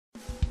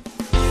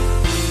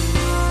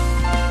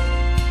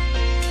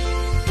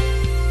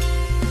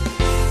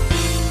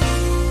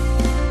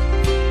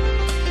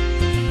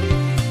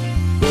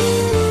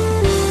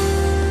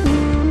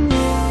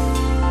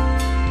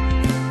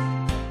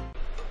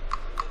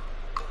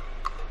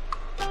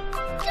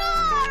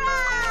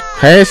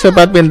Hai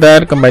sobat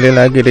pintar, kembali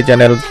lagi di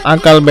channel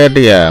Akal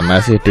Media,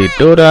 masih di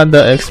Dora the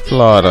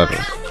Explorer.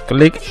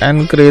 Klik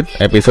and create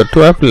episode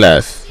 12.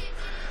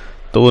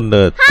 To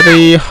the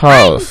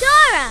Treehouse. I'm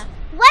Dora.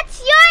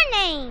 What's your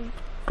name?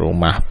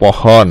 Rumah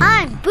pohon.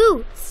 I'm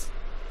Boots.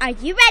 Are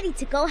you ready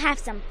to go have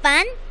some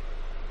fun?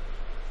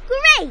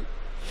 Great.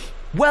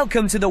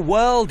 Welcome to the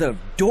world of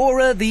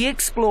Dora the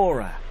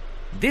Explorer.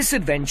 This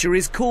adventure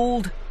is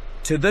called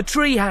To the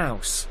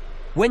Treehouse.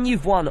 When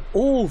you've won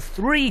all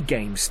 3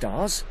 game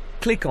stars,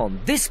 click on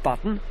this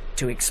button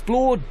to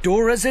explore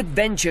Dora's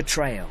adventure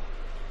trail.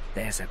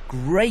 There's a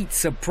great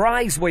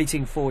surprise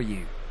waiting for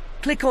you.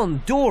 Click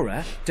on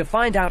Dora to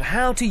find out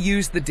how to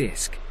use the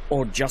disc,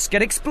 or just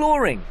get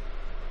exploring.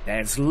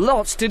 There's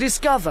lots to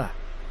discover.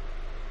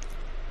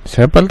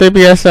 Seperti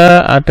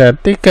biasa, ada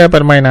 3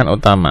 permainan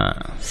utama.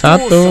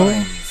 1,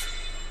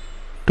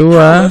 2,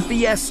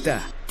 3.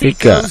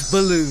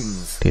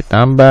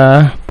 Ditambah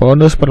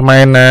bonus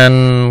permainan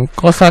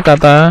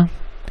kosakata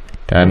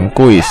dan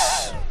kuis.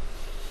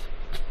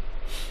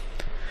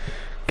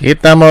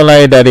 Kita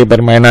mulai dari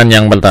permainan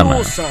yang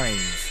pertama.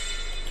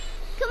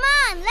 Come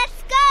on,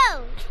 let's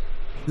go.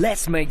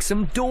 Let's make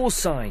some door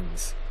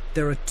signs.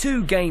 There are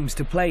 2 games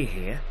to play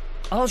here.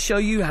 I'll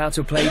show you how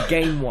to play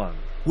game 1.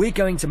 We're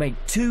going to make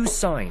 2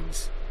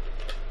 signs.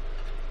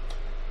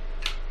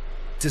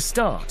 To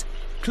start,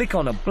 click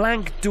on a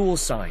blank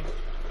door sign.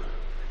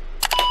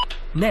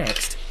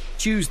 Next,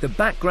 choose the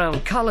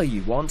background color you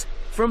want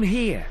from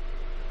here.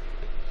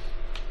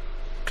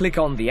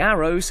 Click on the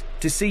arrows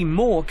to see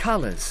more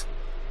colors.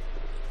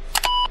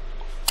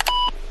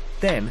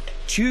 Then,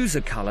 choose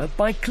a color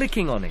by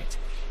clicking on it.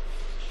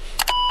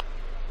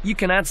 You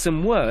can add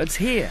some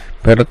words here.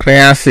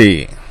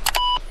 Berkreasi.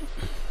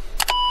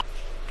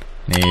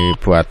 Ini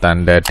buat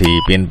tanda di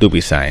pintu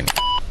bisa ini.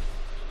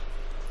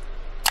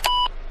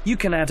 You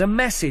can add a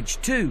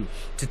message too,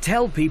 to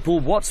tell people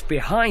what's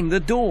behind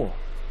the door.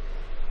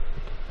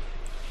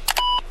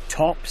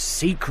 Top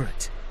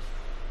secret.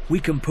 We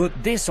can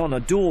put this on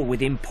a door with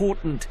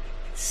important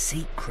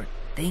secret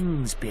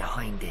things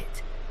behind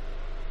it.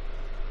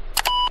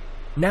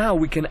 Now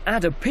we can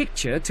add a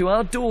picture to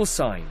our door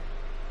sign.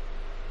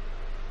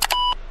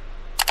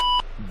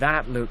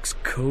 That looks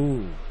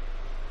cool.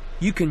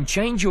 You can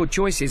change your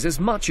choices as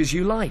much as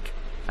you like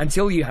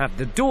until you have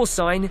the door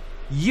sign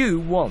you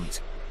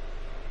want.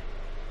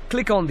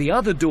 Click on the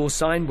other door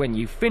sign when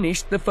you've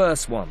finished the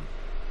first one.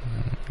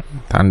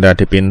 Tanda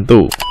di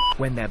pintu.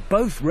 When they're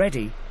both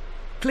ready,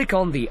 click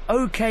on the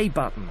OK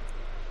button.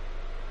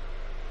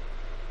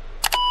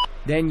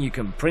 Then you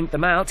can print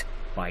them out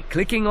by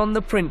clicking on the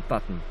print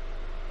button.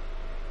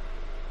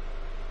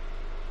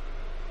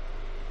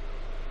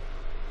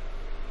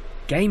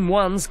 Game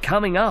 1's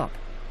coming up.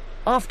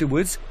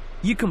 Afterwards,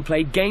 you can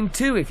play game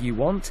 2 if you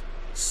want.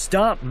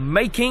 Start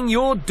making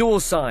your door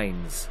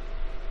signs.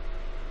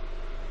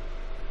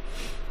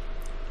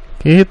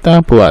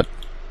 Kita buat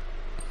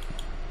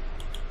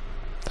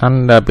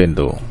tanda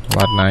pintu.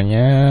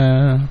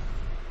 Warnanya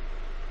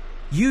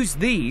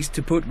use these to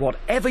put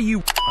whatever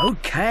you...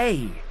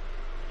 Okay.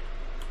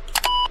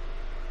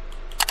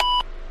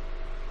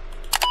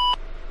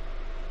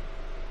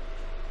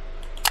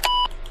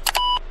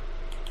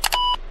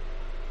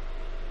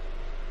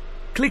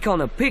 Click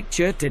on a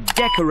picture to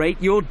decorate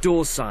your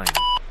door sign.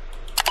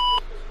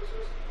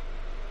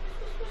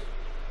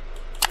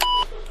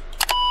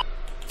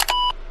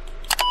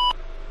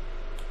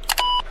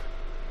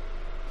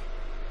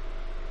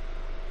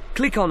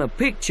 Click on a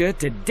picture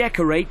to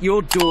decorate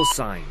your door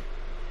sign.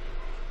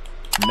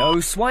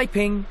 No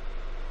swiping.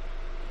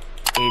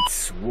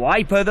 It's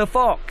Swiper the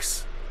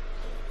Fox.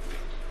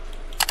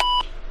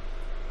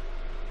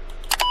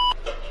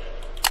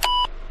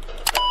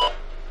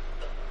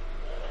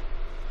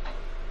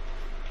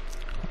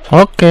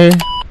 Okay.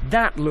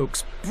 That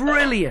looks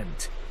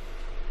brilliant.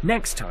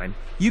 Next time,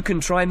 you can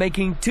try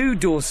making 2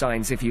 door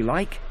signs if you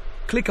like.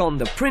 Click on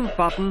the print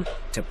button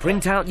to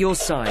print out your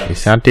signs.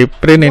 Bisa di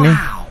print ini.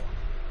 Wow!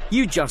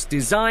 You just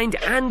designed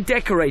and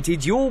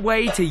decorated your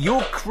way to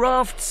your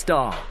craft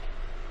star.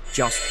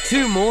 Just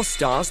 2 more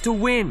stars to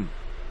win.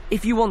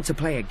 If you want to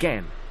play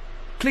again,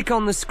 click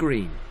on the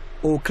screen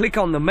or click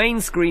on the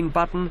main screen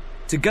button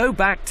to go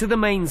back to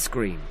the main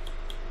screen.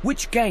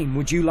 Which game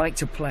would you like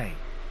to play?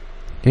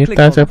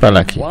 Kita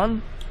coba lagi. 1.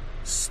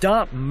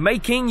 Start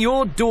making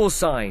your door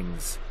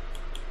signs.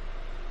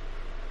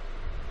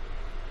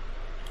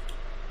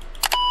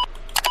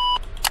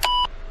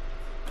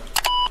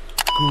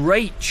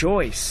 Great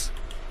choice.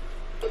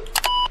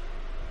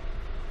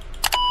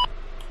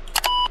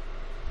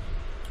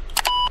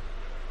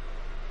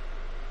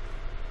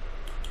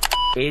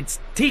 It's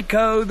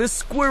Tico the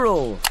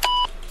squirrel.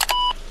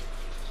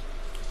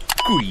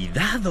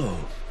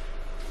 Cuidado.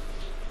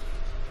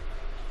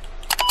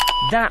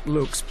 That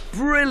looks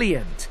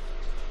brilliant.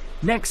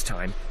 Next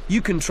time, you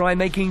can try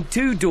making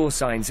 2 door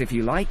signs if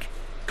you like.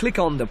 Click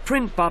on the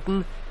print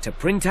button to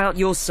print out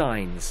your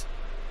signs.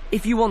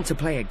 If you want to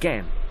play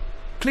again,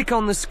 click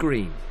on the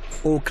screen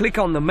or click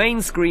on the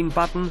main screen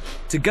button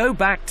to go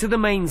back to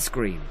the main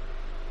screen.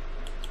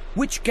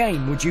 Which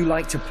game would you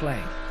like to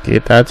play?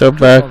 Kita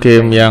coba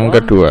game yang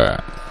kedua.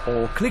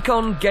 Or click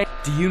on game.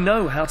 Do you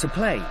know how to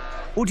play?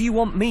 Or do you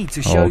want me to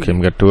show you?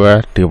 Game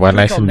kedua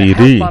diwarnai Click on the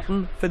sendiri. help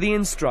button for the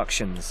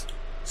instructions.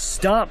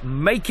 Start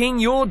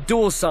making your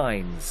door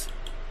signs.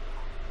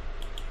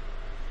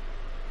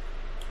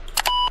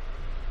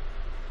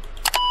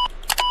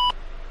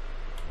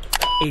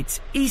 It's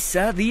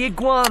Isa the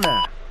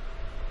iguana.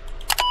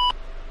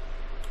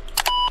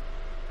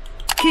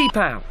 Keep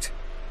out.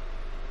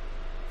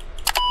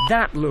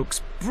 That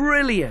looks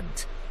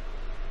brilliant.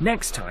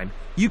 Next time,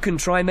 you can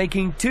try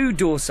making 2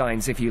 door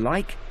signs if you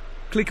like.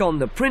 Click on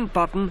the print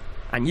button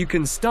and you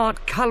can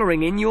start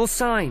colouring in your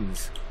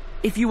signs.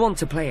 If you want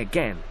to play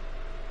again,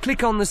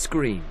 click on the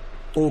screen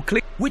or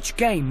click which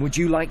game would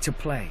you like to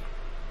play.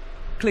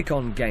 Click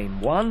on game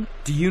 1.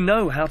 Do you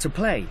know how to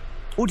play?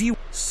 Or do you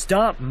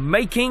start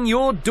making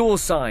your door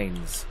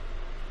signs?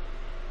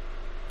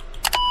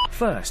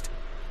 First,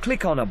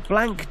 click on a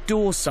blank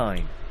door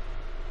sign.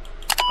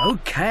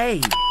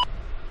 Okay.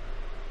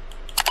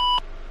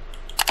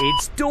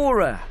 It's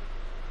Dora.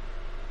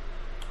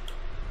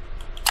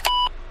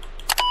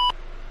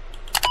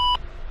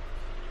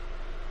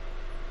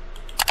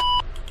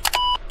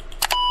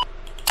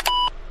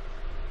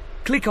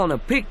 Click on a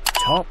pic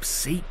top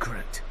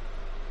secret.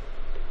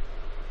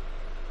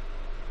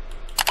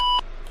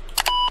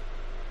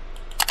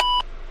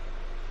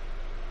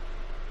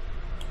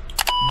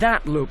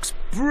 That looks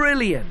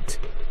brilliant.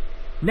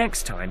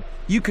 Next time,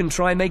 you can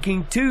try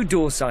making 2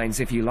 door signs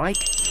if you like.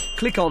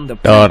 Click on the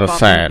print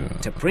button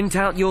to print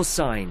out your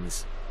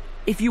signs.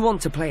 If you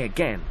want to play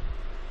again,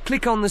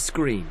 click on the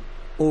screen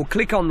or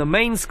click on the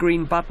main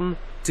screen button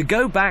to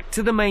go back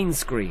to the main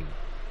screen.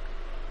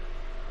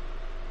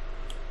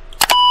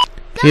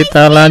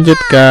 Kita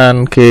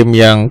lanjutkan game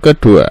yang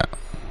kedua.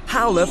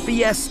 Howler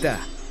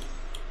Fiesta.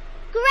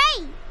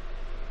 Great!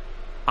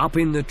 Up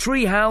in the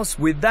treehouse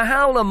with the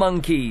howler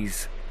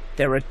monkeys.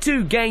 There are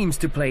 2 games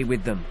to play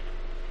with them.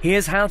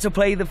 Here's how to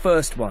play the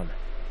first one.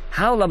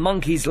 Howler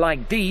monkeys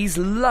like these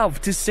love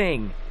to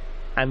sing.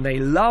 And they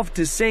love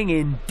to sing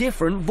in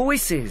different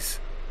voices.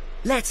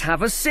 Let's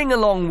have a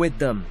sing-along with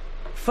them.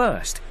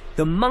 First,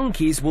 the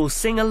monkeys will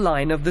sing a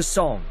line of the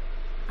song.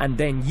 And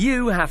then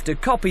you have to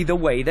copy the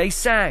way they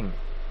sang.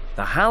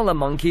 The howler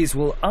monkeys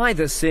will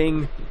either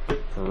sing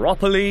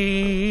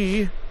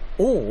properly,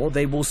 or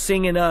they will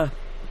sing in a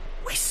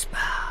whisper,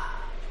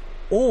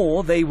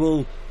 or they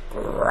will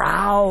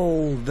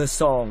growl the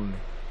song,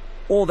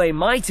 or they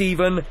might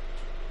even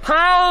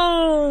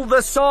howl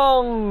the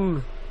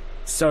song.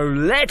 So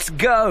let's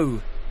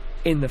go.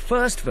 In the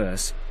first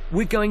verse,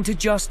 we're going to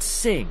just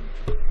sing.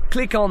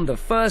 Click on the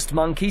first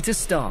monkey to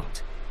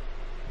start.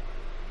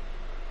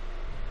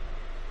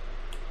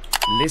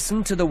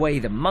 Listen to the way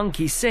the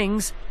monkey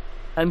sings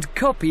and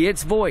copy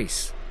its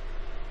voice.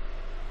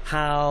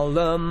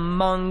 Howler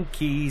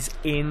monkeys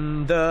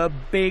in the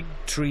big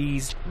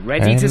trees.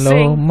 Ready to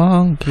sing?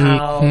 Monkey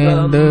Howler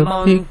in the big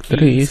monkeys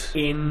trees.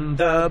 in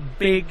the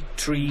big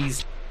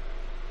trees.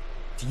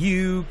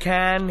 You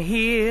can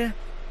hear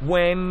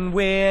when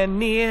we're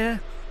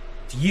near.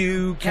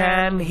 You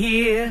can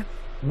hear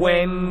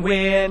when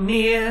we're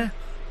near.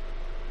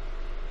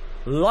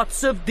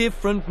 Lots of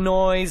different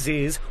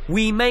noises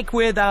we make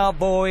with our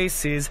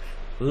voices.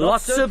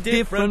 Lots of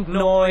different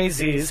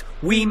noises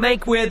we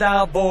make with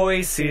our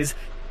voices.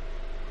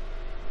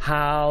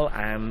 Howl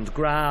and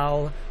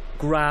growl,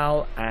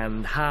 growl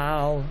and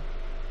howl.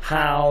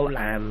 Howl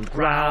and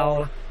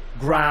growl,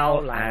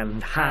 growl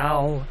and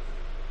howl.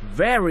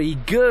 Very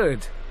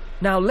good.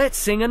 Now let's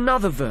sing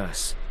another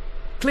verse.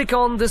 Click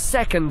on the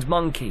second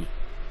monkey.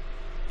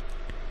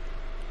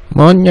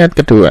 Monyet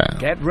kedua.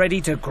 Get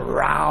ready to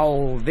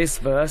growl this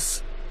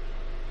verse.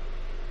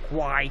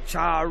 Quite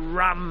a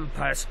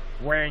rumpus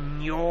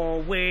when you're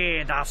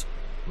with us.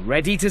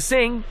 Ready to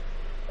sing?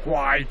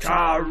 Quite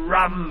a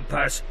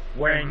rumpus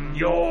when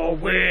you're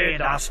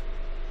with us.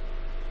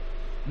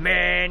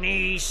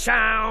 Many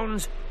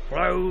sounds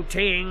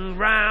floating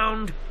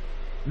round.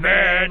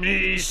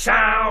 Many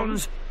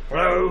sounds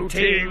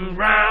floating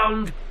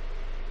round.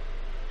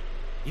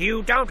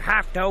 You don't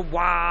have to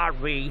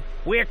worry,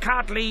 we're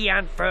cuddly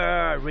and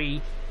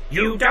furry.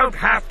 You don't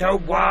have to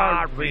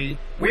worry,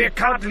 we're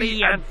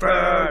cuddly and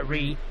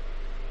furry.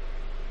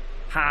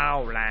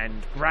 Howl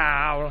and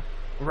growl,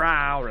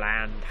 growl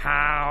and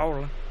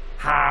howl.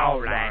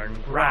 Howl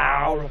and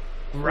growl,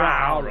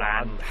 growl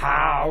and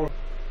howl.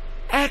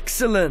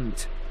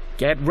 Excellent!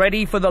 Get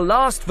ready for the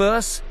last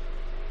verse.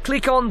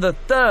 Click on the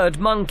third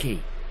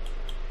monkey.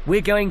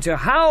 We're going to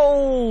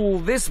howl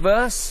this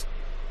verse.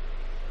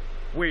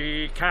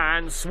 We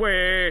can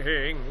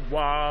swing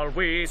while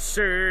we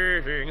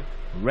sing.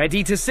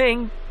 Ready to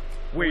sing?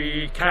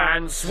 We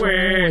can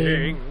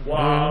swing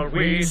while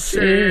we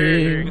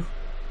sing.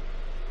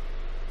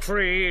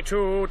 Tree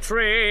to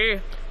tree,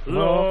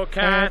 look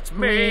at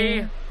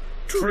me.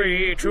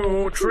 Tree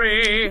to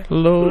tree,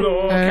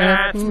 look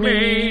at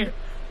me.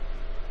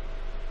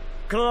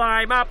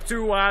 Climb up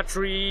to our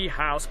tree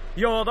house,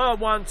 you're the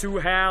one to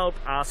help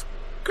us.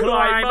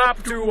 Climb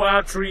up to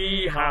our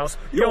treehouse.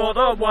 You're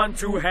the one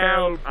to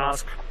help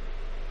us.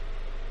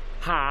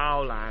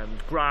 Howl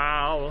and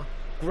growl,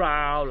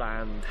 growl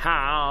and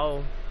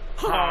howl.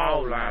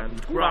 Howl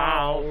and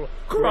growl,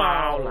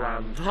 growl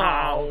and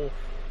howl.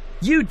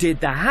 You did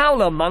the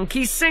Howler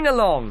Monkey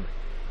sing-along.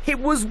 It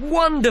was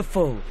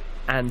wonderful.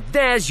 And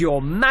there's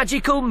your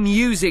magical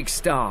music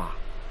star.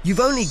 You've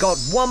only got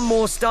one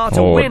more star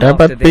to win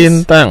after dapat this.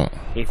 bintang.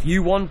 If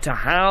you want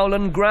to howl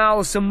and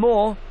growl some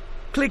more,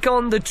 click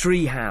on the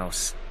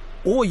Treehouse.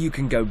 Or you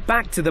can go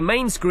back to the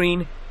main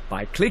screen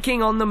by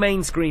clicking on the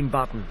main screen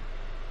button.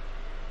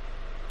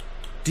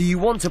 Do you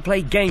want to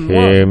play game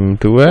 1 Game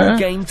 2 or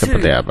game 2?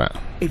 seperti apa?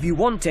 If you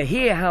want to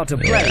hear how to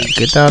play,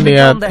 Kita click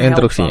lihat on the help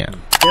instruksinya.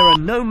 button. There are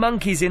no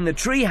monkeys in the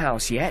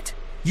treehouse yet.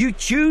 You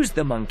choose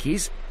the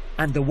monkeys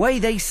and the way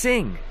they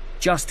sing.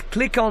 Just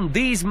click on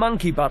these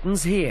monkey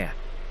buttons here.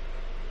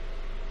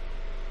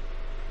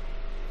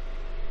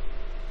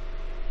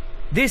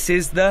 This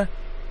is the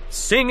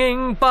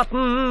singing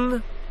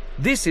button.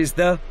 This is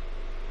the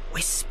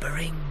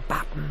whispering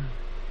button.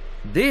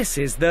 This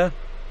is the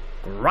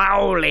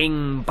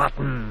growling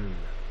button.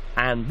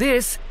 And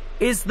this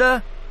is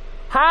the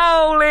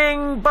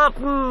howling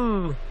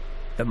button.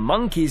 The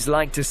monkeys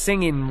like to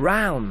sing in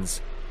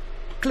rounds.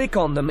 Click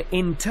on them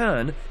in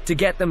turn to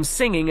get them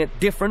singing at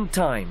different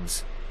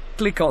times.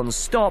 Click on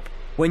stop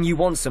when you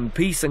want some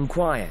peace and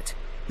quiet.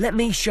 Let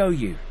me show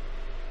you.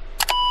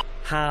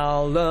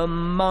 Howl the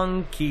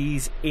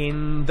monkeys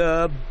in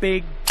the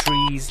big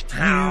trees.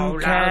 You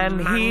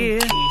can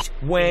hear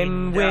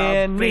when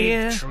we're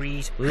near.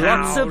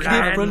 Lots of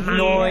different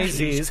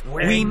noises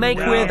we make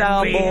with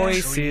our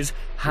voices.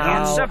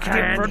 Lots of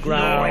different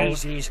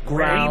noises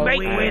we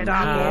make with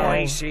our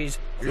voices.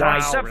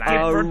 Lots of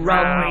different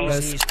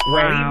noises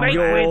when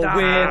you're with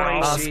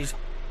us.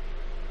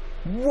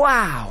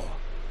 Wow,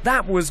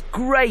 that was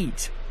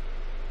great!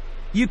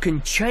 You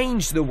can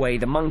change the way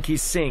the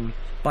monkeys sing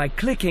by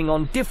clicking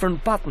on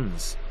different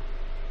buttons.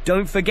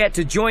 Don't forget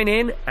to join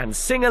in and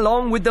sing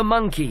along with the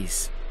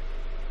monkeys.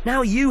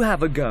 Now you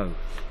have a go.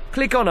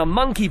 Click on a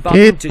monkey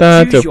button to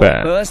choose your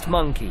first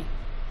monkey.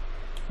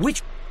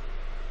 Which?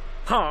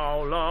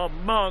 Howl the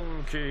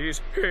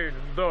monkeys in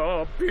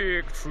the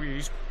big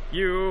trees.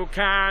 You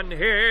can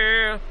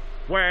hear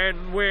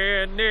when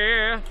we're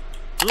near.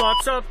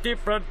 Lots of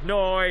different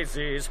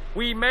noises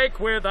we make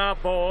with our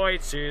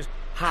voices.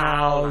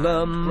 Howl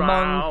the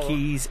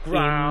monkeys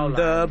in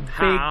the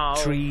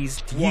big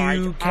trees.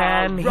 You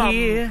can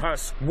hear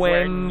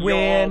when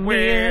we're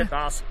near.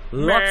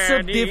 Lots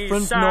of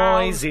different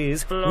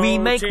noises we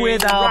make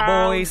with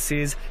our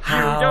voices.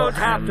 Howl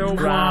and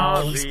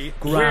growl,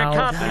 growl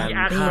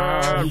and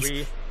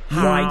hurry.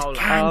 White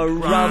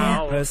and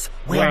rumpus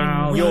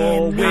when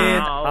you're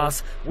with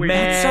us.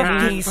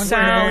 Many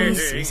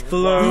sounds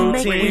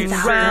floating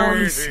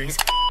round.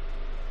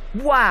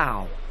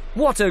 Wow!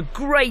 What a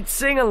great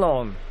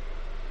sing-along!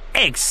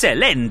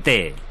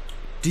 Excelente!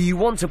 Do you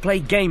want to play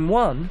game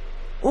 1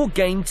 or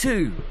game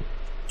 2?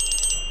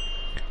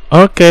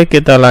 Oke,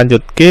 kita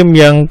lanjut game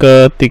yang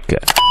ketiga.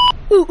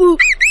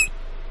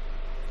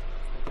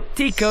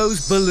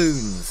 Tico's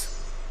Balloons.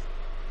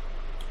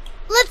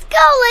 Let's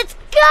go! Let's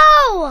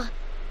go!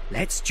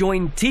 Let's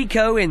join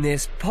Tico in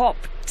this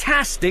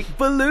pop-tastic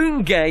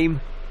balloon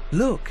game.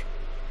 Look,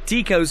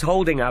 Tico's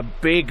holding a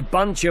big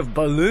bunch of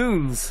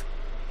balloons.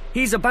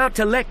 He's about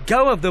to let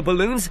go of the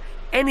balloons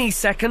any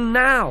second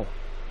now.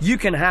 You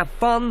can have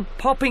fun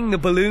popping the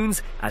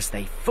balloons as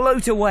they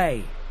float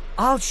away.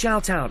 I'll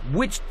shout out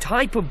which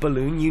type of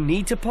balloon you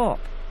need to pop,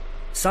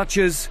 such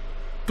as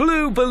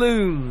blue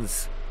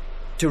balloons.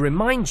 To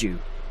remind you,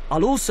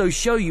 I'll also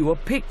show you a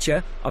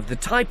picture of the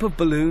type of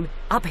balloon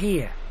up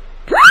here.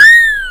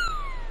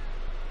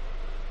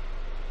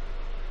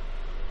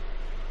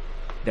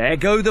 There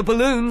go the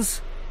balloons.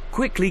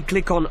 Quickly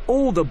click on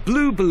all the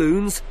blue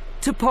balloons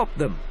to pop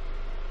them.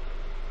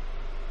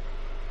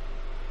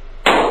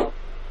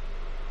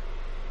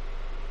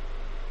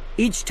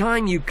 Each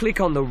time you click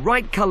on the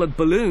right colored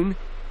balloon,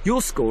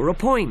 you'll score a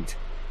point.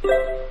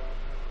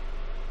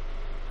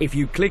 If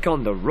you click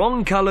on the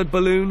wrong colored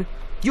balloon,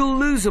 you'll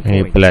lose a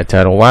Ini point.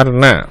 belajar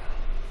warna.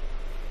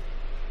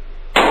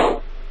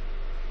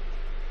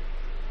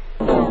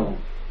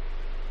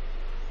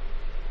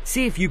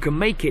 See if you can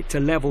make it to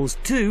levels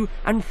 2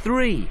 and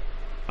 3.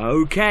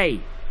 Okay.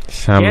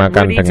 Samakan Get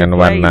ready to dengan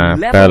play warna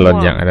level balon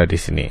 1. yang ada di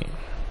sini.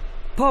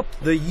 Pop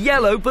the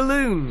yellow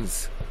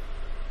balloons.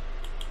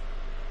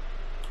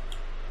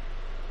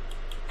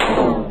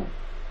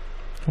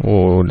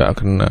 Oh, udah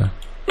kena.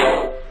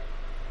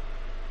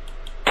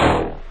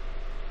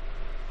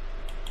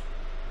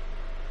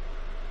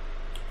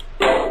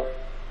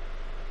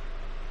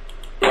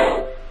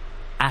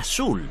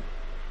 Azul.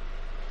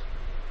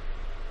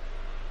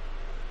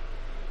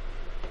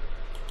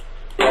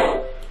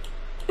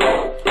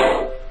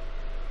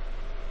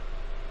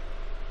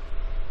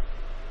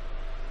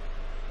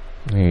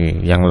 Nih,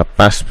 yang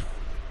lepas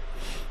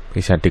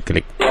bisa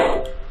diklik.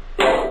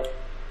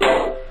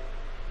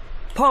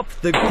 Pop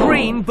the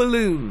green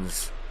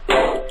balloons.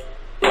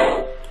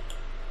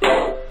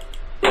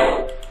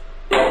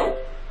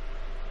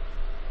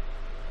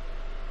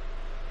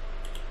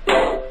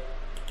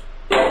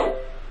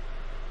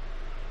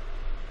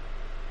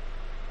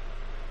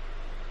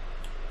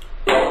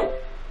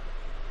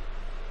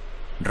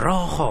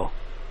 Rojo.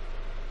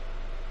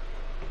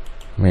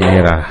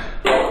 Merah.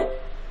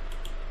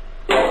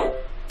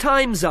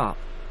 Time's up.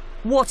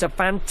 What a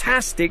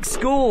fantastic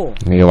score.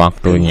 Ini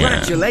waktunya.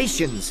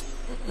 Congratulations.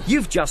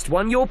 You've just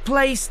won your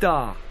Play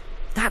Star.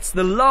 That's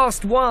the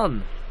last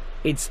one.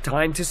 It's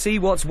time to see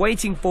what's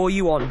waiting for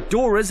you on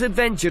Dora's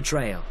Adventure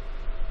Trail.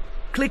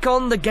 Click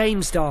on the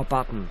Game Star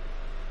button.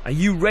 Are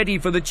you ready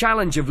for the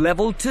challenge of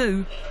level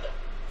 2?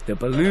 The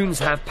balloons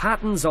have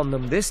patterns on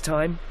them this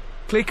time.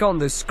 Click on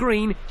the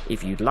screen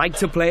if you'd like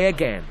to play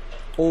again.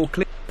 Or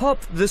pop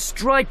the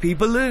stripy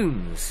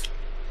balloons.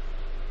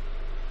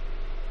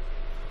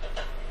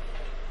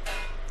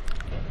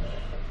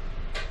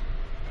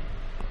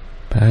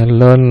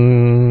 Balon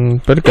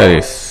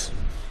bergaris.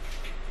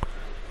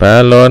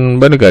 Balon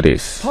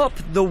bergaris. Pop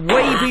the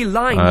wavy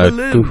line Aduh.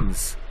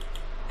 balloons.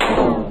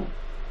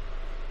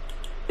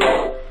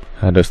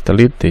 Harus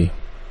teliti.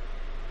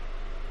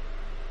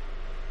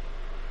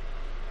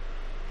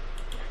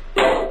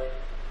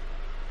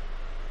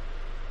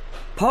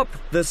 Pop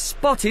the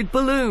spotted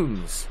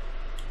balloons.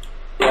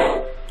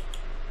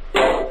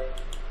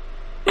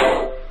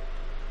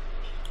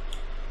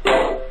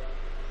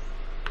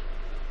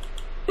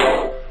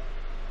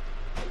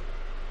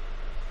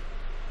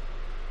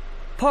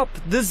 Pop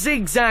the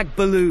zigzag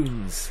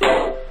balloons.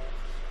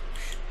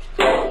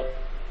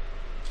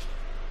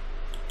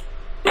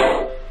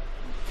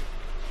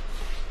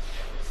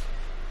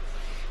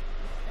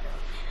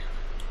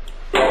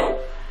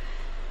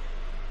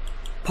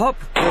 Pop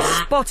the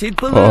spotted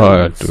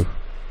balloons. Waduh.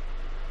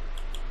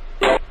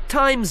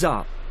 Time's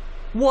up.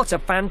 What a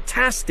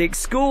fantastic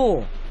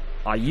score.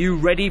 Are you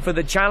ready for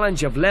the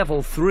challenge of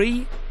level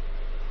 3?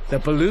 The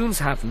balloons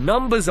have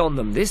numbers on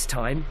them this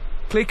time.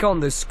 Click on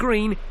the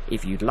screen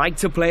if you'd like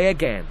to play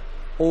again.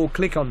 Or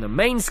click on the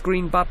main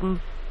screen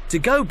button to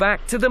go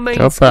back to the main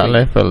Coba screen.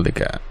 level 3.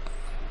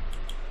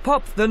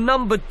 Pop the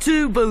number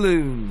 2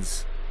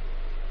 balloons.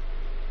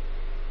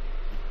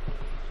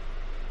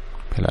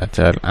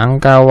 Belajar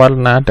angka,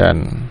 warna,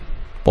 dan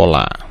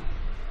pola.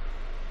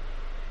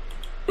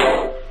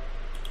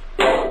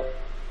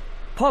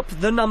 Pop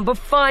the number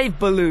 5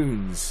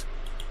 balloons.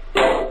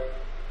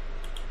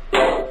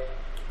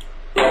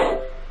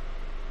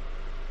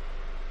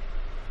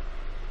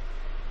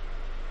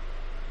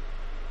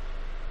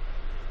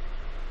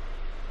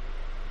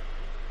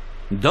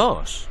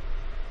 Dos.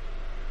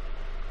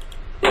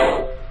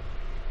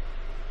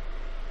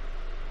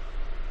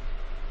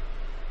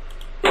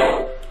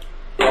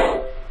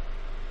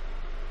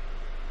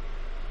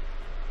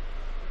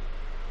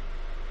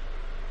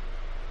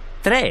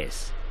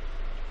 Tres.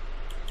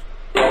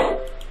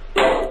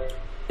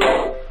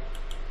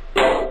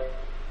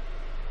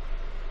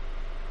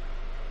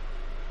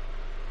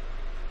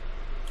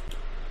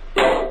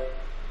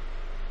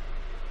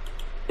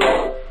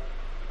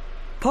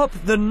 Pop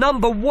the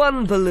number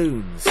 1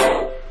 balloons.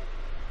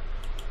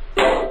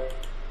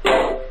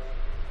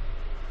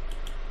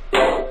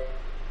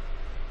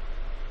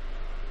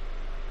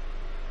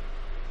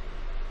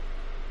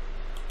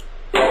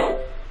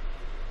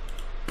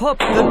 Pop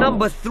the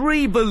number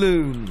 3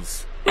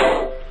 balloons.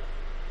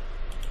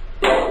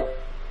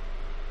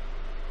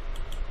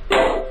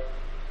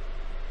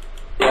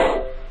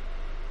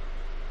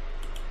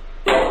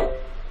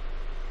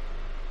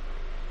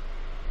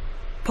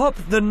 Pop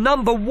the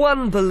number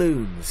 1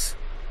 balloons.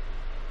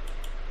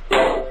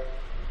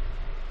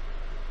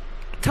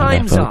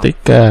 Time's Level up. 3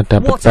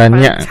 dapat What a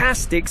banyak.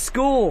 fantastic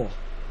score.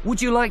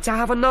 Would you like to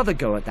have another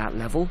go at that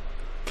level?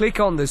 Click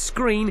on the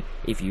screen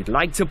if you'd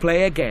like to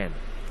play again.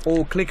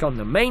 Or click on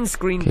the main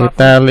screen Kita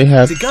button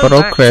lihat to go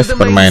back to progres the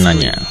main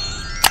permainannya. screen.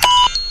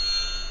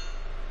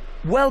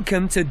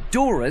 Welcome to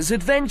Dora's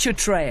Adventure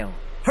Trail.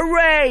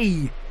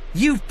 Hooray!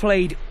 You've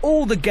played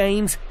all the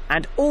games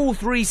and all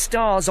 3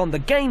 stars on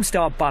the Game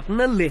Star button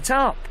are lit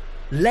up.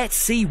 Let's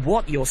see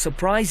what your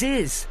surprise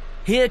is.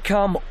 Here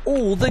come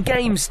all the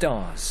Game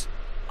Stars.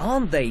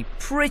 Aren't they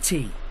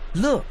pretty?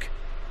 Look,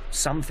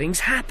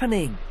 something's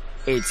happening.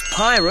 It's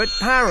Pirate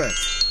Parrot.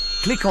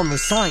 Click on the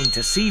sign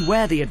to see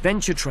where the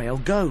adventure trail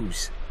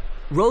goes.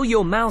 Roll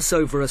your mouse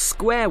over a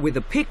square with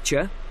a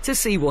picture to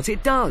see what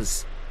it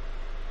does.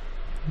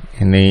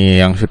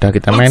 Ini yang sudah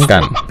kita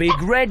mainkan. Big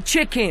red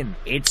chicken.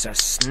 It's a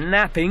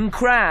snapping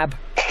crab.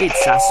 It's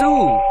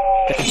Azul.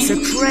 It's a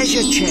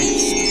treasure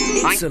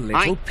chest. It's a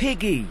little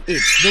piggy.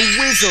 It's the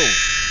Whizzle.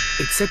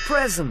 It's a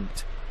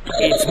present.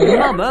 It's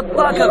Mama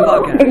Bugger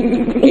Bugger.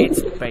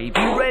 It's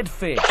Baby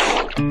Redfish.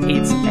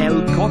 It's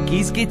El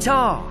Cocky's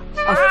guitar.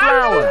 A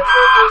flower.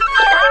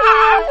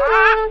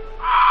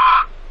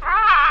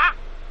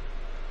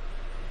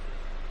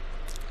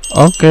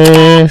 Oke,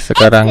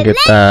 sekarang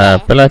kita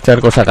belajar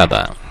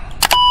kosakata.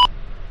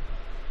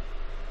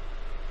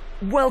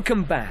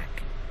 Welcome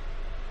back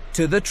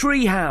to the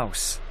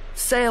Treehouse.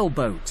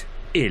 Sailboat.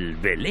 El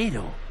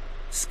velero.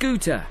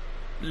 Scooter.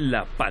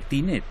 La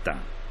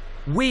patineta.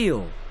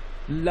 Wheel.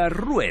 La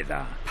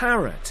rueda.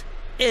 Parrot.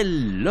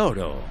 El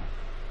loro.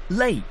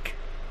 Lake.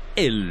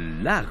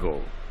 El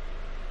lago.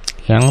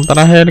 Yang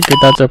terakhir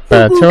kita coba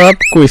jawab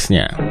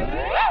kuisnya.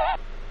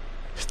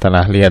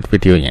 setelah lihat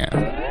videonya.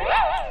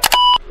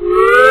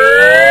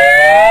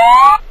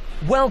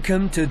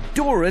 Welcome to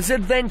Dora's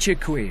Adventure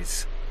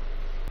Quiz.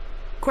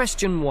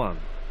 Question 1.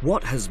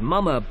 What has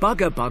Mama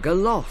Bugger Bugger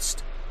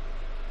lost?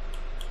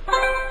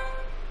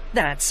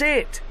 That's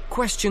it.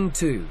 Question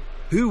 2.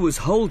 Who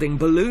was holding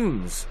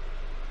balloons?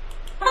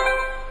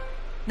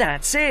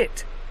 That's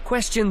it.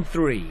 Question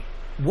 3.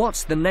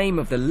 What's the name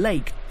of the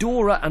lake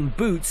Dora and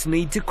Boots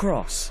need to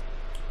cross?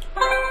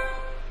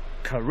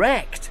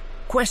 Correct.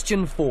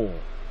 Question 4.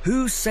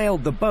 Who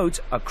sailed the boat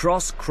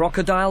across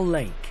Crocodile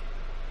Lake?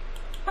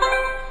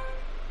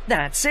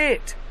 That's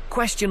it.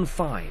 Question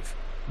 5.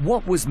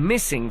 What was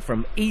missing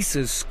from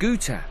Issa's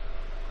scooter?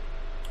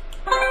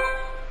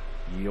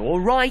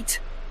 You're right.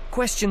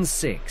 Question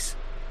 6.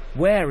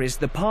 Where is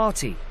the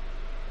party?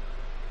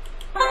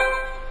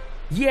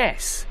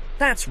 Yes,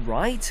 that's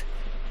right.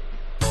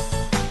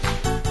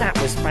 That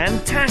was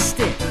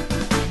fantastic.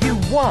 You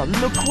won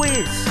the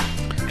quiz.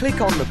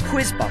 Click on the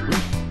quiz button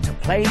to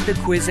play the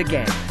quiz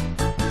again.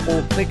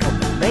 Or click on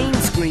the main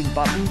screen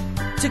button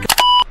to go.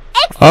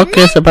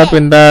 Oke sobat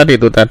pintar,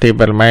 itu tadi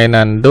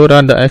permainan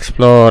Dora the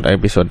Explorer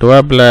episode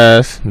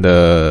 12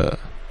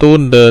 to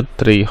the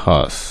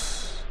Treehouse.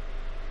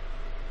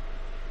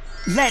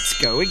 Let's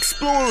go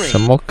exploring.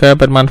 Semoga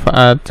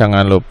bermanfaat.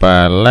 Jangan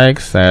lupa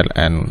like, share,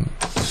 and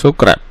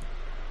subscribe.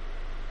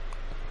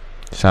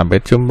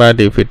 Sampai jumpa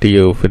di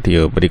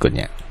video-video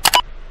berikutnya.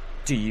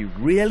 Do you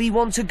really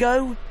want to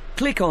go?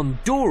 Click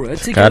on Dora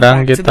to go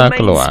Sekarang back to kita the main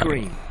keluar.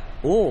 screen.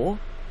 Or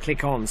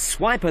click on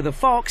Swiper the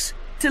Fox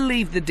to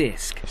leave the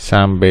disc.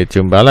 Sampai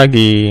jumpa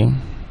lagi.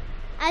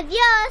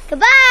 Adios.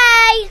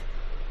 Goodbye.